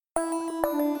You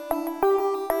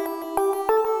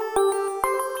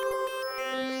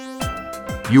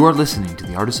are listening to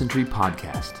the Artisan Tree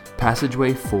Podcast,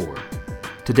 Passageway 4.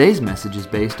 Today's message is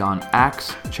based on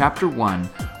Acts chapter 1,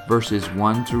 verses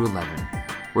 1 through 11,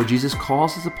 where Jesus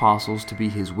calls his apostles to be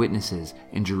his witnesses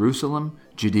in Jerusalem,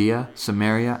 Judea,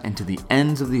 Samaria, and to the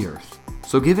ends of the earth.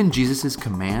 So given Jesus'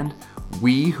 command,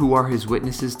 we who are his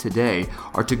witnesses today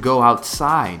are to go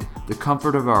outside the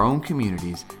comfort of our own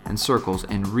communities and circles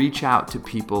and reach out to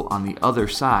people on the other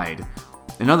side.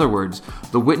 In other words,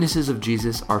 the witnesses of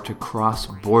Jesus are to cross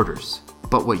borders.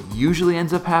 But what usually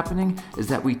ends up happening is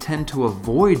that we tend to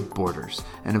avoid borders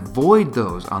and avoid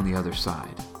those on the other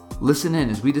side. Listen in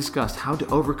as we discuss how to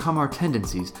overcome our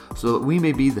tendencies so that we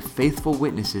may be the faithful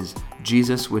witnesses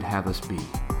Jesus would have us be.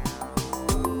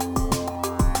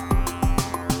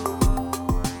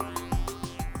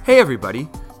 Hey everybody,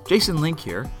 Jason Link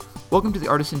here. Welcome to the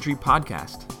Artisan Tree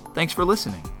Podcast. Thanks for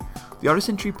listening. The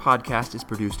Artisan Tree Podcast is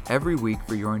produced every week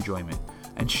for your enjoyment,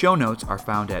 and show notes are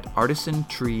found at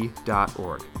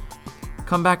artisantree.org.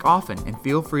 Come back often and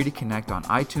feel free to connect on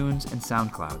iTunes and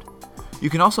SoundCloud. You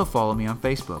can also follow me on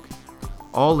Facebook.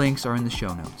 All links are in the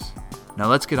show notes. Now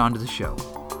let's get on to the show.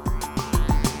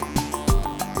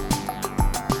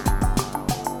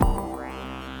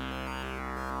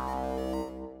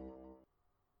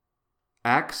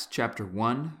 Acts chapter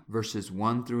 1, verses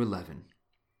 1 through 11.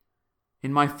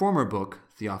 In my former book,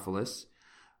 Theophilus,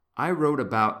 I wrote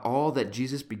about all that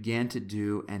Jesus began to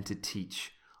do and to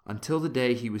teach until the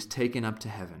day he was taken up to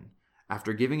heaven,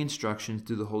 after giving instructions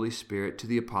through the Holy Spirit to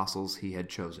the apostles he had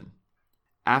chosen.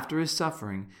 After his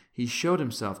suffering, he showed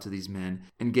himself to these men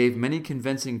and gave many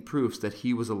convincing proofs that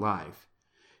he was alive.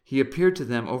 He appeared to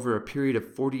them over a period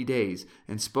of 40 days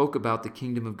and spoke about the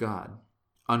kingdom of God.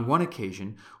 On one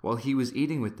occasion, while he was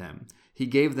eating with them, he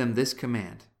gave them this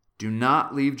command: "Do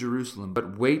not leave Jerusalem,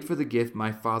 but wait for the gift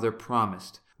my Father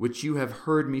promised, which you have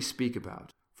heard me speak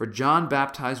about. For John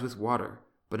baptized with water,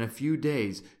 but in a few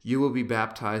days you will be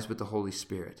baptized with the Holy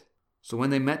Spirit." So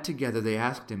when they met together, they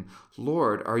asked him,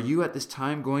 "Lord, are you at this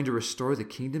time going to restore the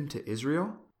kingdom to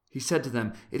Israel?" He said to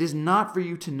them, "It is not for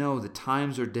you to know the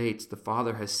times or dates the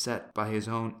Father has set by his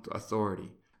own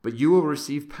authority, but you will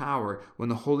receive power when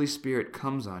the Holy Spirit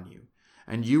comes on you.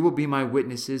 And you will be my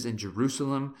witnesses in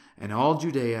Jerusalem and all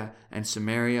Judea and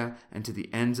Samaria and to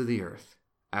the ends of the earth."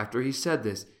 After he said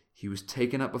this, he was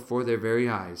taken up before their very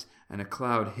eyes, and a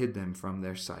cloud hid them from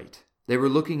their sight. They were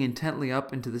looking intently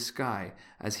up into the sky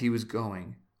as he was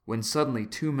going, when suddenly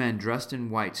 2 men dressed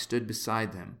in white stood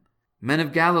beside them. "Men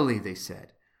of Galilee," they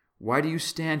said, "why do you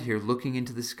stand here looking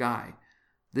into the sky?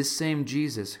 This same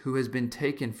Jesus who has been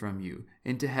taken from you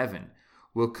into heaven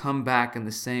will come back in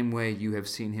the same way you have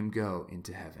seen him go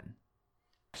into heaven."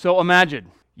 So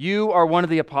imagine, you are one of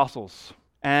the apostles,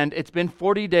 and it's been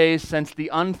 40 days since the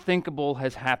unthinkable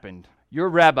has happened. Your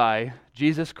rabbi,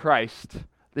 Jesus Christ,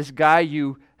 this guy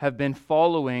you have been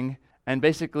following and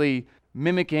basically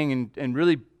mimicking and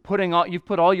really you've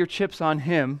put all your chips on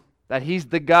him, that he's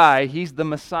the guy, he's the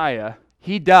Messiah.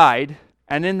 He died,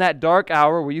 and in that dark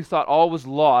hour where you thought all was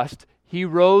lost, he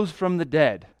rose from the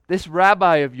dead. This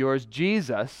rabbi of yours,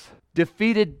 Jesus,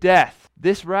 defeated death.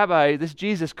 This rabbi, this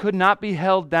Jesus, could not be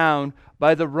held down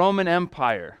by the Roman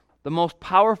Empire, the most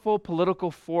powerful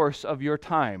political force of your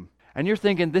time. And you're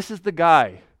thinking, this is the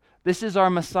guy. This is our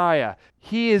Messiah.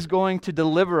 He is going to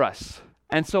deliver us.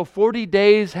 And so 40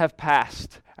 days have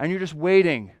passed, and you're just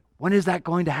waiting. When is that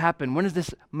going to happen? When is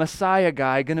this Messiah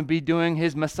guy going to be doing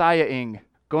his Messiah-ing,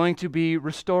 going to be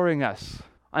restoring us?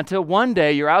 Until one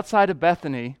day you're outside of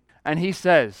Bethany, and he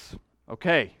says,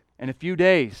 "Okay, in a few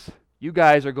days, you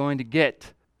guys are going to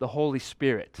get the Holy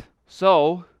Spirit."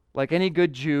 So, like any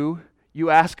good Jew, you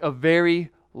ask a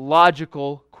very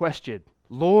logical question.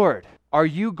 "Lord, are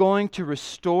you going to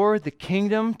restore the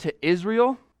kingdom to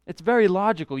Israel?" It's very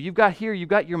logical. You've got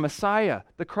your Messiah,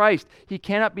 the Christ. He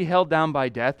cannot be held down by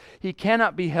death. He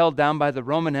cannot be held down by the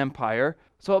Roman Empire.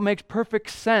 So it makes perfect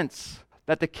sense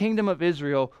that the kingdom of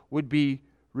Israel would be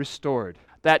restored,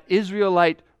 that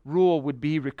Israelite rule would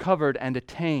be recovered and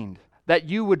attained, that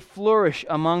you would flourish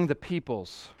among the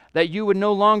peoples, that you would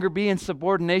no longer be in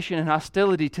subordination and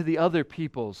hostility to the other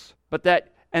peoples, but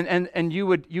that and you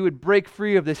would break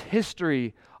free of this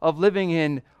history of living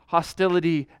in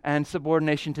hostility and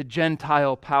subordination to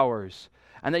Gentile powers,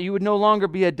 and that you would no longer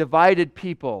be a divided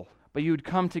people, but you would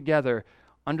come together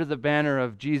under the banner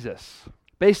of Jesus.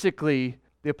 Basically,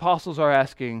 the apostles are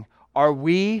asking, are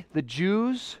we, the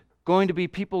Jews, going to be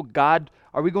people God?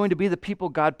 Are we going to be the people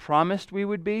God promised we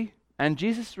would be? And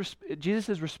Jesus'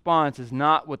 response is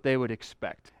not what they would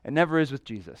expect. It never is with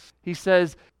Jesus. He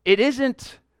says, it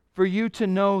isn't for you to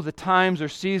know the times or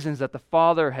seasons that the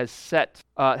Father has set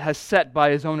by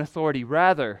his own authority.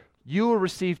 Rather, you will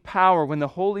receive power when the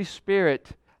Holy Spirit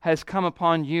has come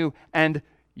upon you, and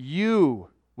you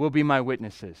will be my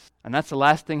witnesses. And that's the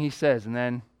last thing he says, and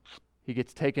then he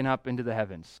gets taken up into the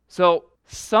heavens. So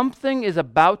something is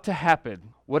about to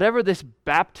happen. Whatever this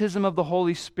baptism of the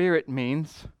Holy Spirit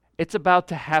means, it's about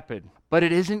to happen. But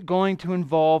it isn't going to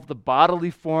involve the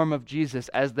bodily form of Jesus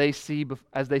as they see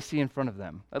in front of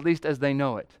them, at least as they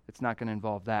know it. It's not going to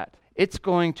involve that. It's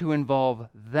going to involve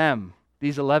them,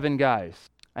 these 11 guys,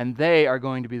 and they are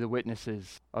going to be the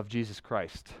witnesses of Jesus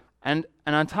Christ. And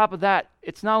on top of that,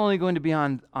 it's not only going to be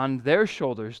on their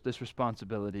shoulders, this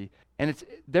responsibility, and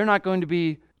they're not going to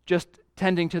be just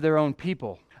tending to their own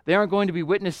people. They aren't going to be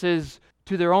witnesses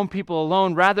to their own people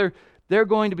alone. Rather, they're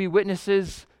going to be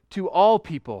witnesses to all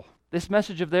people. This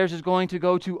message of theirs is going to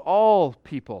go to all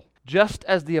people. Just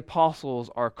as the apostles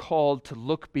are called to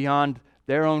look beyond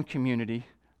their own community,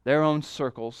 their own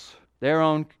circles, their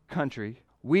own country,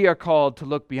 we are called to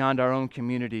look beyond our own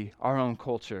community, our own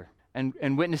culture,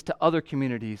 and witness to other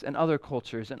communities and other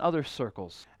cultures and other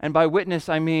circles. And by witness,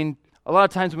 I mean, a lot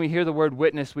of times when we hear the word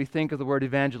witness, we think of the word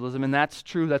evangelism, and that's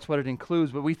true, that's what it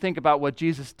includes, but we think about what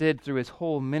Jesus did through his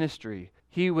whole ministry.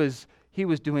 He was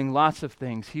doing lots of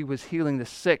things. He was healing the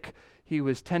sick. He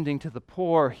was tending to the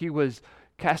poor. He was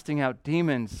casting out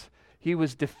demons. He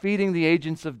was defeating the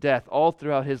agents of death all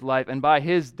throughout his life. And by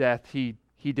his death, he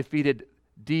defeated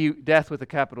death with a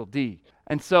capital D.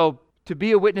 And so to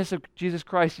be a witness of Jesus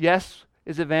Christ, yes,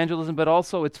 is evangelism, but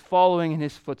also it's following in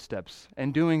his footsteps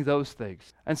and doing those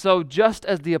things. And so just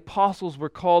as the apostles were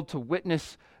called to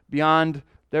witness beyond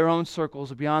their own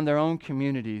circles, beyond their own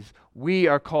communities, we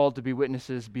are called to be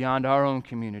witnesses beyond our own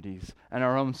communities and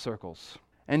our own circles.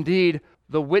 Indeed,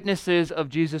 the witnesses of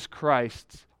Jesus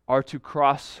Christ are to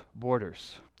cross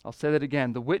borders. I'll say that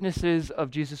again. The witnesses of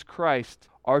Jesus Christ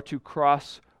are to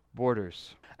cross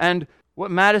borders. And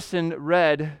what Madison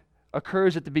read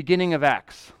occurs at the beginning of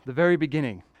Acts, the very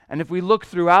beginning. And if we look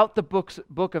throughout the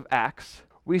book of Acts,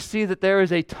 we see that there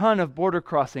is a ton of border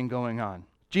crossing going on.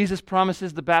 Jesus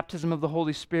promises the baptism of the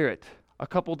Holy Spirit. A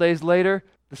couple days later,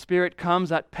 the Spirit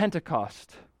comes at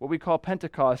Pentecost, what we call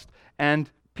Pentecost, and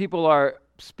people are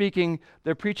speaking,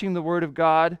 they're preaching the Word of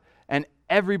God, and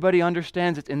everybody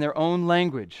understands it in their own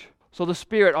language. So the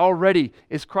Spirit already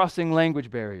is crossing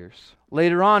language barriers.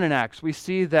 Later on in Acts, we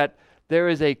see that there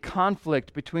is a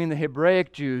conflict between the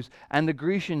Hebraic Jews and the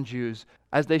Grecian Jews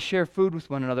as they share food with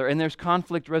one another, and there's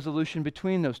conflict resolution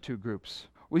between those two groups.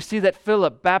 We see that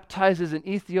Philip baptizes an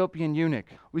Ethiopian eunuch.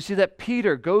 We see that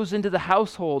Peter goes into the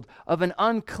household of a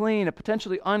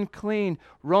potentially unclean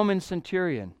Roman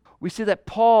centurion. We see that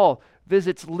Paul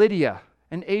visits Lydia,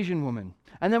 an Asian woman.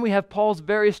 And then we have Paul's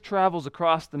various travels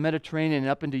across the Mediterranean and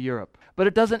up into Europe. But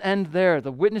it doesn't end there. The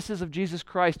witnesses of Jesus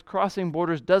Christ crossing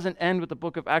borders doesn't end with the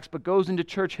book of Acts, but goes into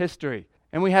church history.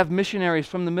 And we have missionaries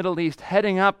from the Middle East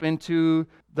heading up into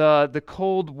the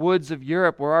cold woods of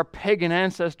Europe where our pagan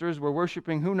ancestors were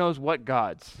worshiping who knows what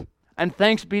gods. And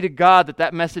thanks be to God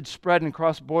that message spread and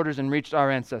crossed borders and reached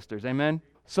our ancestors. Amen?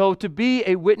 So to be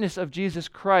a witness of Jesus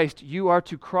Christ, you are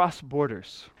to cross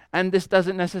borders. And this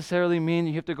doesn't necessarily mean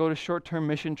you have to go to short-term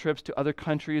mission trips to other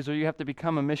countries or you have to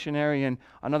become a missionary in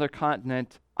another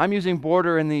continent. I'm using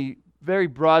border in the very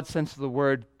broad sense of the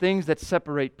word, things that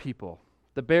separate people,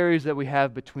 the barriers that we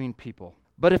have between people.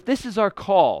 But if this is our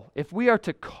call, if we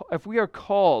are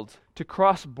called to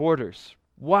cross borders,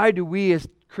 why do we as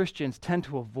Christians tend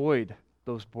to avoid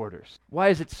those borders? Why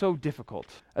is it so difficult?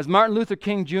 As Martin Luther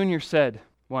King Jr. said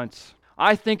once,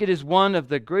 I think it is one of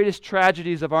the greatest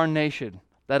tragedies of our nation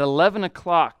that 11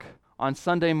 o'clock on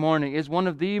Sunday morning is one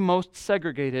of the most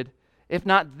segregated, if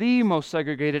not the most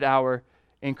segregated hour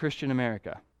in Christian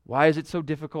America. Why is it so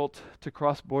difficult to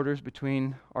cross borders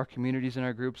between our communities and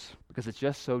our groups? Because it's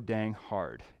just so dang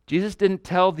hard. Jesus didn't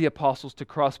tell the apostles to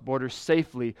cross borders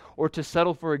safely or to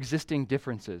settle for existing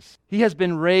differences. He has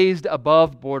been raised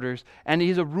above borders, and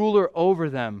he's a ruler over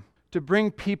them to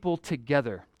bring people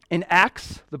together. In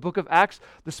Acts, the book of Acts,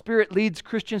 the Spirit leads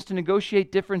Christians to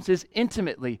negotiate differences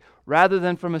intimately rather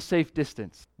than from a safe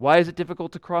distance. Why is it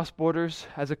difficult to cross borders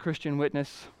as a Christian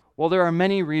witness? Well, there are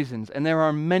many reasons, and there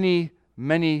are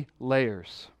many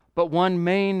layers. But one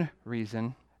main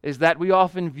reason is that we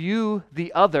often view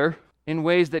the other in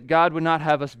ways that God would not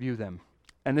have us view them.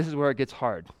 And this is where it gets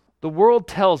hard. The world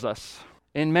tells us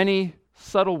in many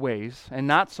subtle ways, and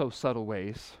not so subtle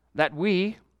ways, that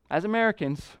we, as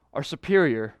Americans, are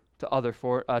superior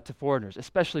to foreigners,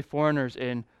 especially foreigners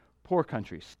in poor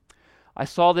countries. I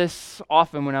saw this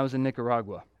often when I was in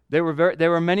Nicaragua. There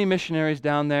were many missionaries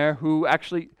down there who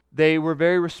actually They were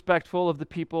very respectful of the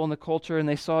people and the culture, and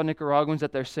they saw Nicaraguans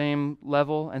at their same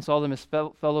level and saw them as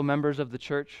fellow members of the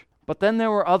church. But then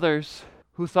there were others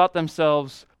who thought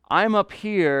themselves, I'm up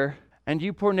here, and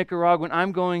you poor Nicaraguan,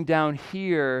 I'm going down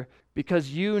here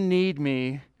because you need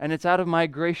me, and it's out of my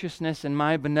graciousness and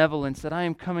my benevolence that I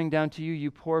am coming down to you,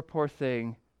 you poor, poor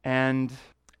thing. And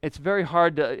it's very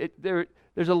hard to,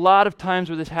 there's a lot of times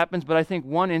where this happens, but I think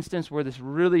one instance where this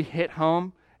really hit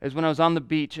home is when I was on the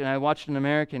beach and I watched an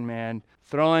American man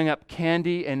throwing up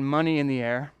candy and money in the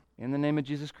air, in the name of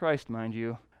Jesus Christ, mind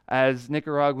you, as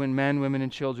Nicaraguan men, women,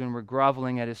 and children were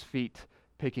groveling at his feet,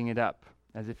 picking it up,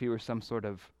 as if he were some sort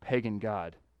of pagan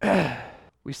god.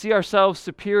 We see ourselves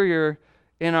superior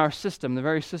in our system, the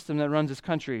very system that runs this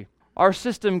country. Our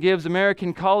system gives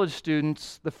American college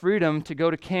students the freedom to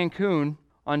go to Cancun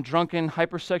on drunken,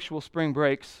 hypersexual spring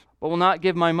breaks, but will not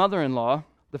give my mother-in-law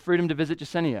the freedom to visit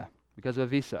Yesenia because of a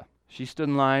visa. She stood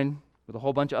in line with a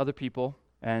whole bunch of other people,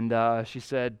 and she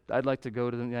said, I'd like to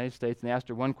go to the United States, and they asked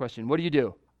her one question, what do you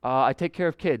do? I take care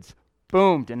of kids.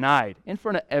 Boom, denied, in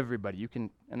front of everybody.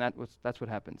 That's what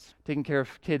happens. Taking care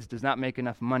of kids does not make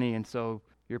enough money, and so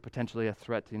you're potentially a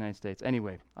threat to the United States.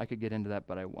 Anyway, I could get into that,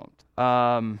 but I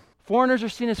won't. Foreigners are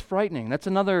seen as frightening. That's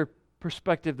another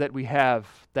perspective that we have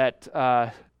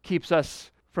that keeps us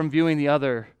from viewing the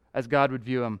other as God would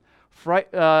view them.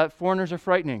 Foreigners are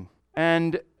frightening,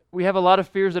 and we have a lot of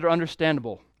fears that are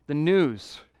understandable. The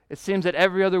news, it seems that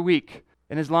every other week,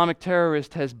 an Islamic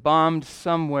terrorist has bombed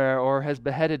somewhere or has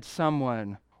beheaded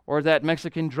someone, or that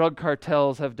Mexican drug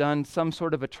cartels have done some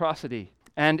sort of atrocity.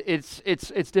 And it's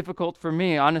difficult for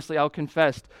me, honestly, I'll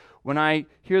confess, when I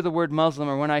hear the word Muslim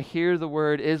or when I hear the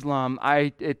word Islam,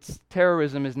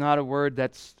 terrorism is not a word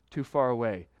that's too far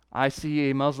away. I see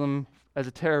a Muslim as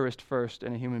a terrorist first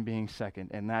and a human being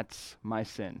second, and that's my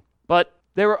sin. But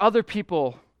there were other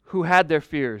people who had their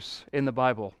fears in the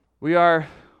Bible. We are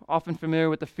often familiar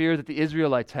with the fear that the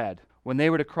Israelites had when they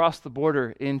were to cross the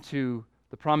border into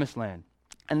the Promised Land.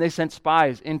 And they sent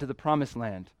spies into the Promised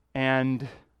Land. And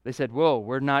they said, whoa,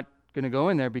 we're not going to go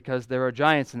in there because there are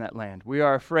giants in that land. We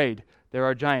are afraid there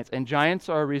are giants. And giants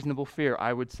are a reasonable fear,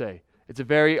 I would say. It's a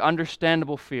very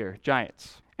understandable fear,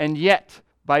 giants. And yet,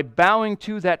 by bowing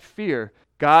to that fear,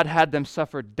 God had them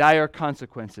suffer dire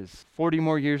consequences. 40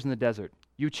 more years in the desert.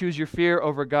 You choose your fear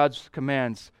over God's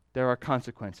commands, there are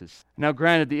consequences. Now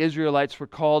granted, the Israelites were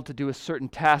called to do a certain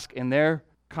task in their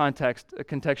context, a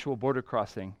contextual border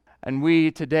crossing. And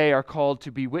we today are called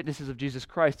to be witnesses of Jesus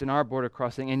Christ in our border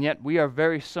crossing, and yet we are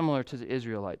very similar to the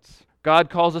Israelites. God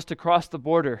calls us to cross the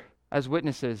border as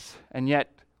witnesses, and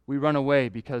yet we run away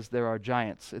because there are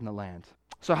giants in the land.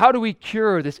 So how do we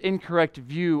cure this incorrect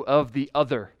view of the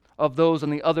other, of those on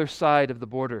the other side of the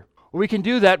border? Well, we can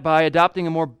do that by adopting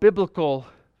a more biblical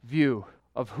view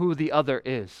of who the other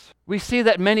is. We see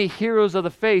that many heroes of the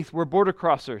faith were border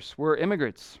crossers, were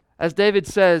immigrants. As David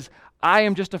says, I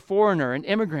am just a foreigner, an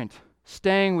immigrant,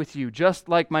 staying with you, just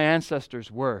like my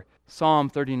ancestors were. Psalm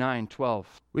 39:12.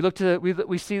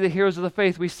 We see the heroes of the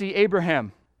faith. We see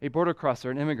Abraham, a border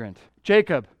crosser, an immigrant.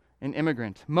 Jacob, an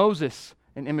immigrant. Moses,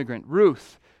 an immigrant.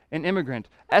 Ruth, an immigrant.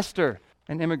 Esther,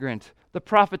 an immigrant. The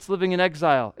prophets living in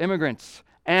exile, immigrants.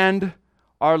 And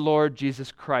our Lord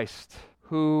Jesus Christ,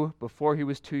 who, before he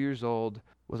was 2 years old,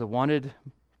 was a wanted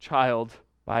child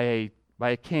by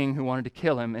a king who wanted to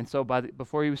kill him, and so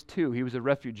before he was 2, he was a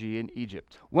refugee in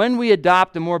Egypt. When we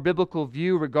adopt a more biblical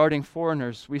view regarding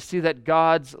foreigners, we see that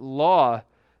God's law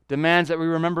demands that we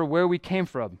remember where we came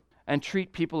from and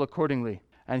treat people accordingly.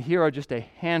 And here are just a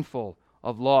handful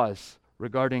of laws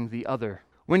regarding the other.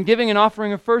 When giving an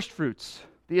offering of first fruits,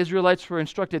 the Israelites were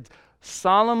instructed,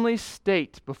 solemnly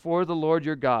state before the Lord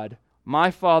your God, my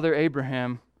father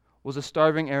Abraham was a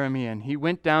starving Aramean. He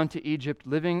went down to Egypt,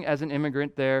 living as an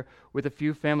immigrant there with a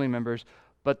few family members,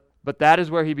 but that is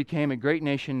where he became a great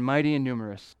nation, mighty and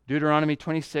numerous. Deuteronomy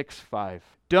 26:5.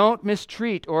 Don't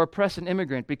mistreat or oppress an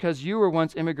immigrant, because you were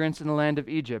once immigrants in the land of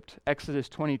Egypt. Exodus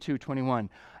 22:21.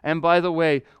 And by the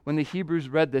way, when the Hebrews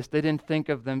read this, they didn't think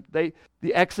of them. The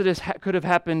Exodus could have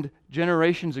happened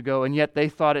generations ago, and yet they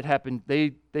thought it happened.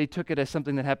 They took it as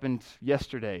something that happened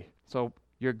yesterday. So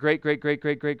your great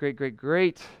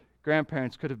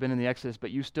grandparents could have been in the Exodus,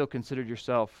 but you still considered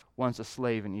yourself once a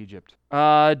slave in Egypt.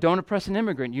 Don't oppress an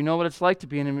immigrant. You know what it's like to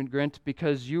be an immigrant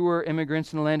because you were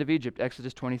immigrants in the land of Egypt.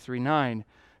 Exodus 23:9.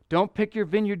 Don't pick your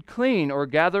vineyard clean or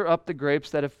gather up the grapes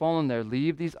that have fallen there.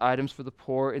 Leave these items for the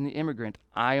poor and the immigrant.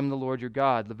 I am the Lord your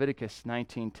God. Leviticus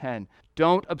 19:10.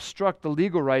 Don't obstruct the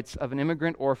legal rights of an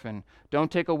immigrant orphan.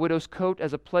 Don't take a widow's coat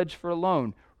as a pledge for a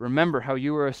loan. Remember how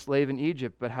you were a slave in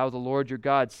Egypt, but how the Lord your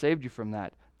God saved you from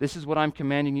that. This is what I'm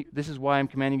commanding you. This is why I'm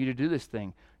commanding you to do this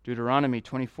thing. Deuteronomy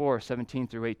 24:17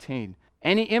 through 18.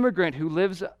 Any immigrant who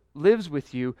lives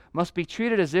with you must be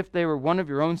treated as if they were one of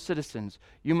your own citizens.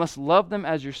 You must love them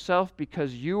as yourself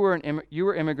because you were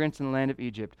immigrants in the land of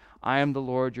Egypt. I am the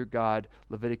Lord your God.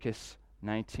 Leviticus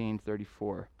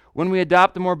 19:34. When we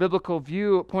adopt a more biblical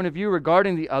point of view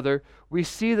regarding the other, we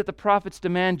see that the prophets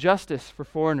demand justice for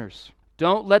foreigners.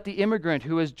 Don't let the immigrant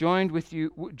who has joined with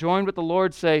the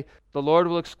Lord say, "The Lord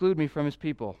will exclude me from his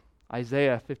people."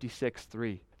 Isaiah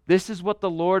 56:3. This is what the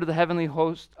Lord of the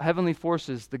heavenly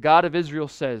forces, the God of Israel,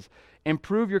 says: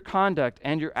 "Improve your conduct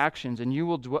and your actions,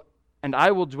 and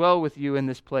I will dwell with you in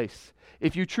this place.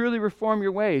 If you truly reform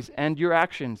your ways and your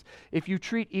actions, if you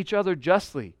treat each other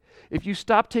justly, if you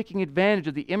stop taking advantage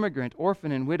of the immigrant,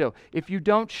 orphan, and widow, if you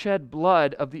don't shed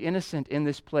blood of the innocent in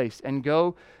this place and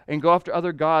go after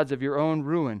other gods of your own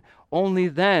ruin, only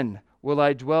then will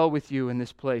I dwell with you in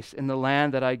this place, in the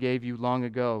land that I gave you long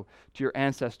ago to your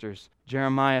ancestors."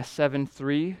 Jeremiah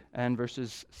 7:3 and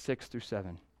verses 6 through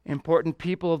 7. Important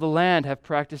people of the land have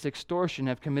practiced extortion,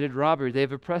 have committed robbery. They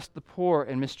have oppressed the poor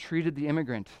and mistreated the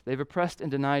immigrant. They've oppressed and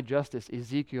denied justice.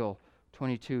 Ezekiel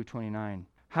 22:29.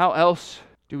 How else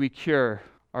do we cure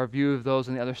our view of those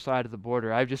on the other side of the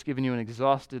border? I've just given you an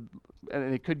exhausted,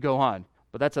 and it could go on,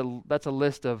 but that's a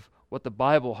list of what the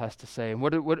Bible has to say. And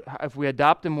what if we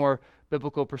adopt a more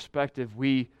biblical perspective,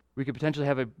 we could potentially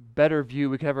have a better view,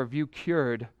 we could have our view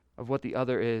cured of what the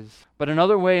other is. But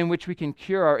another way in which we can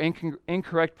cure our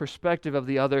incorrect perspective of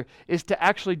the other is to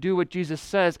actually do what Jesus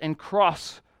says and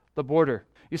cross the border.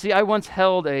 You see, I once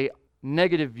held a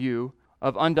negative view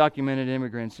of undocumented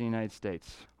immigrants in the United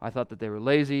States. I thought that they were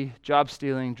lazy,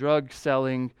 job-stealing,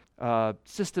 drug-selling,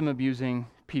 system-abusing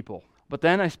people. But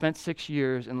then I spent 6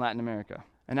 years in Latin America.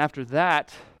 And after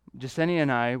that, Jasenia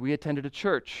and I, we attended a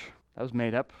church that was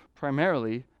made up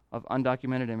primarily of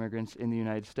undocumented immigrants in the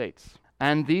United States.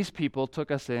 And these people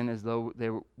took us in as though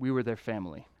we were their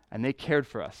family. And they cared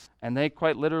for us. And they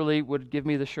quite literally would give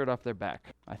me the shirt off their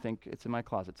back. I think it's in my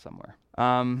closet somewhere.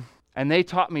 And they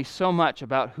taught me so much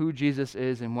about who Jesus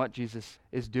is and what Jesus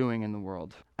is doing in the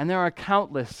world. And there are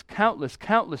countless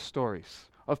stories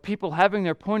of people having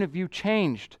their point of view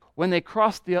changed when they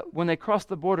cross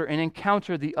the border and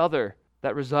encounter the other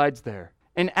that resides there.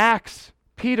 In Acts,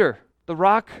 Peter, the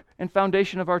rock and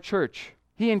foundation of our church,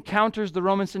 he encounters the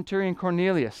Roman centurion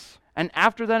Cornelius. And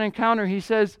after that encounter, he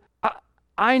says,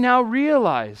 I now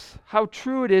realize how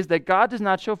true it is that God does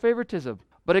not show favoritism,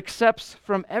 but accepts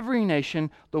from every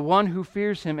nation the one who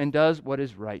fears him and does what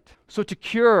is right. So to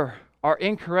cure our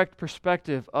incorrect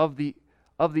perspective of the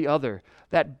other,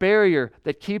 that barrier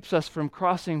that keeps us from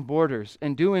crossing borders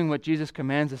and doing what Jesus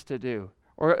commands us to do,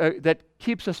 or that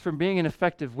keeps us from being an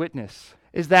effective witness,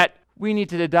 is that we need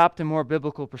to adopt a more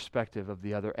biblical perspective of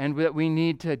the other, and that we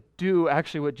need to do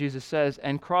actually what Jesus says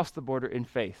and cross the border in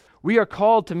faith. We are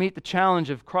called to meet the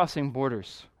challenge of crossing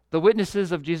borders. The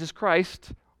witnesses of Jesus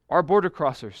Christ are border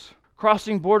crossers.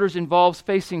 Crossing borders involves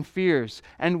facing fears,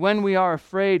 and when we are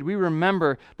afraid, we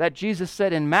remember that Jesus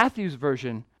said in Matthew's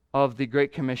version of the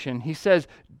Great Commission, he says,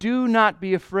 "Do not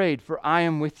be afraid, for I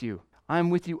am with you. I am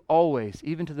with you always,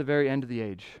 even to the very end of the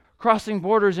age." Crossing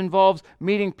borders involves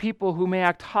meeting people who may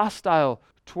act hostile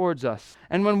towards us.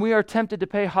 And when we are tempted to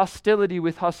pay hostility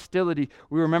with hostility,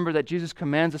 we remember that Jesus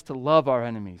commands us to love our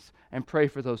enemies and pray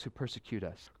for those who persecute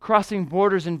us. Crossing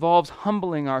borders involves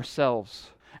humbling ourselves.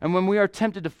 And when we are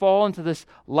tempted to fall into this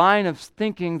line of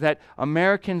thinking that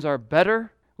Americans are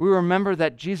better, we remember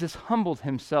that Jesus humbled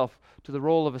himself to the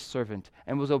role of a servant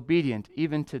and was obedient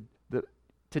even to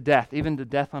death, even to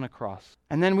death on a cross.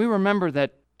 And then we remember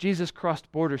that Jesus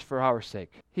crossed borders for our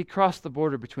sake. He crossed the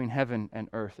border between heaven and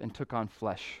earth and took on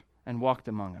flesh and walked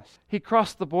among us. He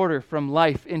crossed the border from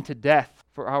life into death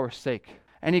for our sake.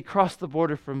 And he crossed the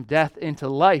border from death into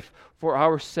life for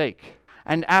our sake.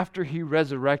 And after he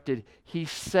resurrected, he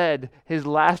said, his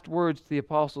last words to the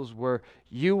apostles were,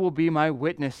 "You will be my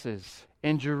witnesses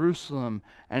in Jerusalem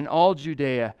and all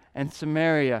Judea and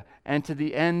Samaria and to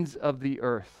the ends of the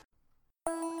earth."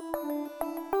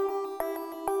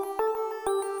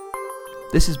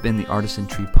 This has been the Artisan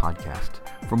Tree Podcast.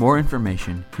 For more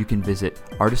information, you can visit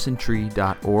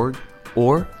artisantree.org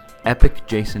or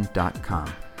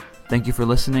epicjason.com. Thank you for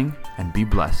listening, and be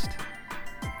blessed.